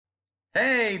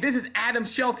Hey, this is Adam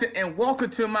Shelton and welcome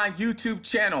to my YouTube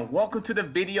channel. Welcome to the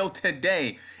video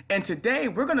today. And today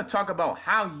we're going to talk about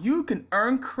how you can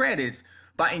earn credits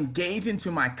by engaging to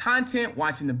my content,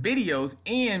 watching the videos,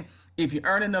 and if you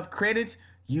earn enough credits,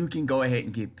 you can go ahead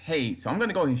and get paid. So I'm going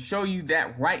to go ahead and show you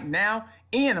that right now,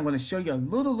 and I'm going to show you a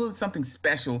little something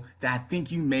special that I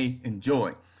think you may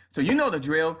enjoy. So you know the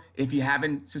drill. If you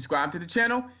haven't subscribed to the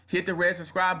channel, hit the red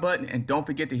subscribe button and don't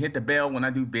forget to hit the bell when I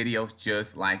do videos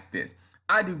just like this.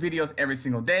 I do videos every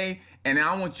single day and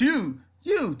I want you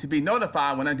to be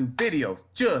notified when I do videos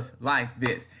just like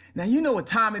this. Now you know what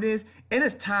time it is. It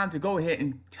is time to go ahead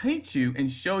and teach you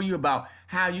and show you about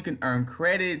how you can earn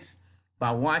credits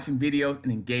by watching videos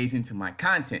and engaging to my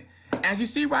content. As you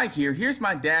see right here, here's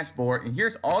my dashboard and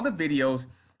here's all the videos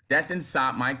that's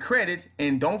inside my credits.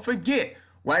 And don't forget,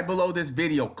 right below this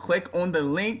video, click on the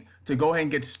link to go ahead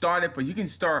and get started, for you can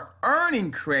start earning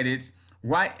credits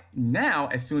right now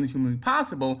as soon as humanly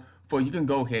possible, for you can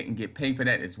go ahead and get paid for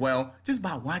that as well, just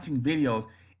by watching videos,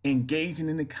 engaging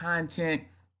in the content,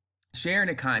 sharing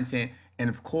the content, and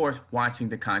of course watching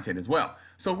the content as well.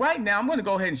 So right now I'm going to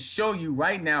go ahead and show you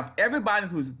right now, everybody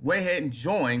who's way ahead and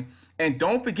join. And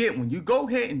don't forget, when you go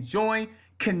ahead and join,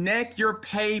 connect your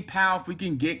PayPal if we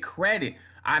can get credit.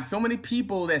 I have so many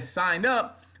people that signed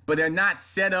up, but they're not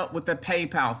set up with the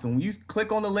PayPal. So when you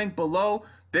click on the link below,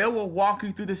 they will walk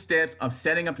you through the steps of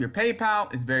setting up your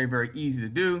PayPal. It's very easy to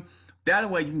do. That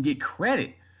way you can get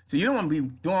credit. So you don't want to be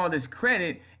doing all this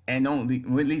credit and don't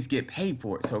at least get paid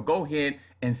for it. So go ahead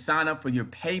and sign up for your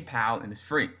PayPal and it's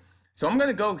free. So I'm going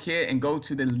to go ahead and go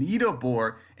to the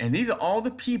leaderboard, and these are all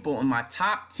the people in my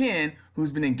top 10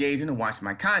 who's been engaging to watch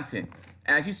my content.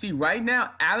 As you see right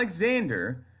now,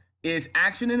 Alexander is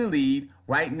action in the lead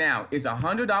right now. It's a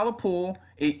 $100 pool.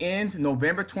 It ends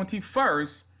November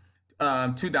 21st,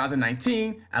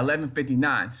 2019 at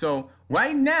 11:59. So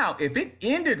right now, if it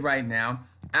ended right now,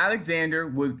 Alexander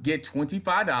would get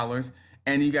 $25,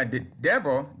 and you got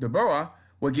Deborah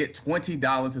will get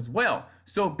 $20 as well.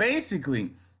 So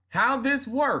basically, how this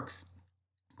works,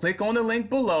 click on the link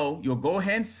below. You'll go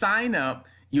ahead and sign up.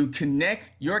 You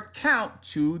connect your account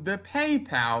to the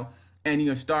PayPal, and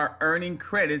you'll start earning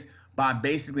credits by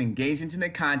basically engaging in the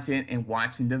content and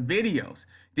watching the videos.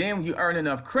 Then when you earn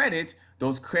enough credits,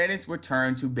 those credits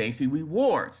return to basic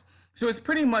rewards. So it's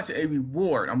pretty much a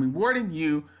reward. I'm rewarding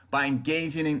you by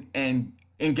engaging in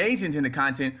the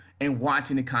content and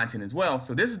watching the content as well.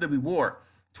 So this is the reward.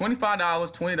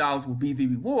 $25, $20 will be the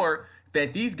reward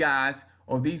that these guys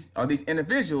or these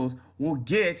individuals will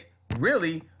get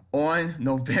really on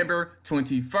November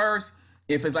 21st.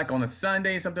 If it's like on a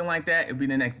Sunday or something like that, it'll be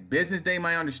the next business day,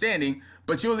 my understanding.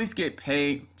 But you'll at least get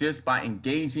paid just by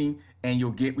engaging, and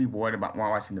you'll get rewarded while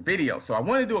watching the video. So I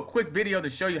want to do a quick video to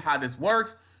show you how this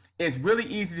works. It's really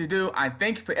easy to do. I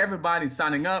thank you for everybody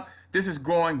signing up. This is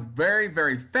growing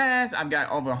very fast. I've got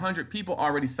over 100 people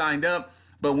already signed up.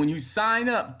 But when you sign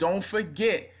up, don't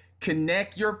forget,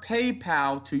 connect your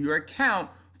PayPal to your account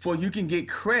for you can get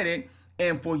credit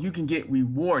and for you can get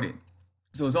rewarded.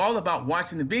 So it's all about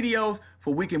watching the videos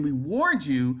for we can reward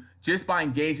you just by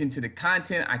engaging to the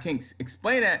content. I can't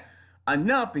explain that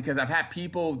enough, because I've had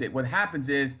people that what happens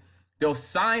is they'll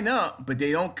sign up, but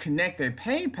they don't connect their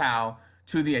PayPal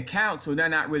to the account, so they're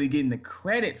not really getting the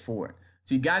credit for it.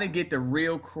 So you got to get the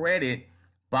real credit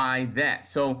by that.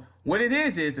 So what it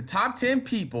is the top 10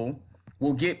 people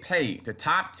will get paid. The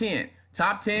top 10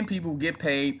 people will get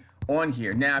paid on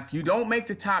here. Now, if you don't make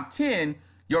the top 10,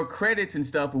 your credits and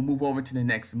stuff will move over to the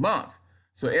next month.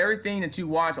 So everything that you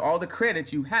watch, all the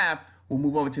credits you have will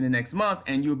move over to the next month,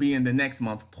 and you'll be in the next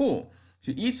month's pool.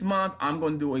 So each month I'm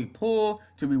going to do a pool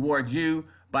to reward you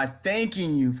by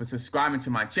thanking you for subscribing to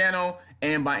my channel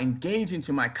and by engaging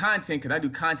to my content, because I do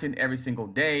content every single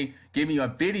day, giving you a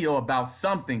video about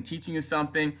something, teaching you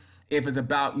something. If it's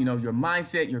about, your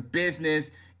mindset, your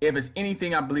business, if it's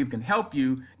anything I believe can help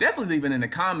you, definitely leave it in the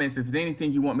comments if there's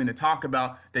anything you want me to talk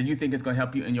about that you think is going to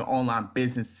help you in your online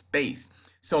business space.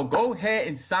 So go ahead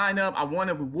and sign up. I want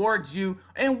to reward you.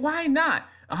 And why not?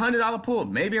 $100 pool.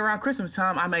 Maybe around Christmas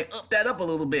time, I may up that up a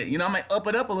little bit. I might up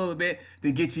it up a little bit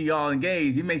to get you all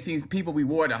engaged. You may see people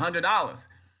reward $100.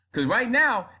 Because right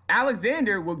now,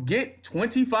 Alexander will get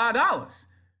 $25.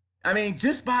 I mean,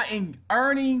 just by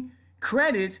earning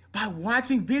credits by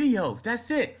watching videos.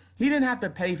 That's it. He didn't have to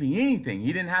pay for anything.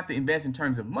 He didn't have to invest in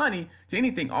terms of money to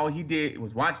anything. All he did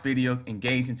was watch videos,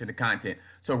 engage into the content.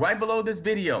 So right below this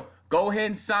video, go ahead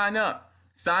and sign up.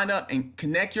 Sign up and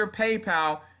connect your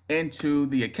PayPal into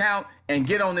the account and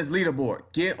get on this leaderboard.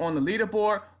 Get on the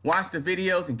leaderboard, watch the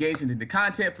videos, engage into the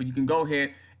content, for you can go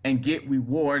ahead and get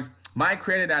rewards My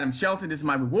Credit Adam Shelton. This is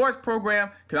my rewards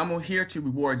program because I'm here to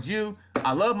reward you.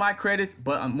 I love my credits,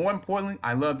 but more importantly,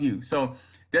 I love you. So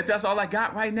that's all I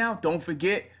got right now. Don't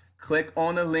forget, click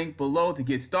on the link below to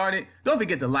get started. Don't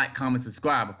forget to like, comment,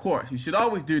 subscribe. Of course, you should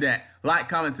always do that. Like,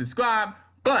 comment, subscribe.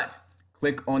 But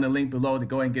click on the link below to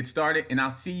go ahead and get started. And I'll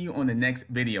see you on the next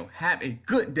video. Have a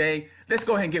good day. Let's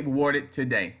go ahead and get rewarded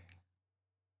today.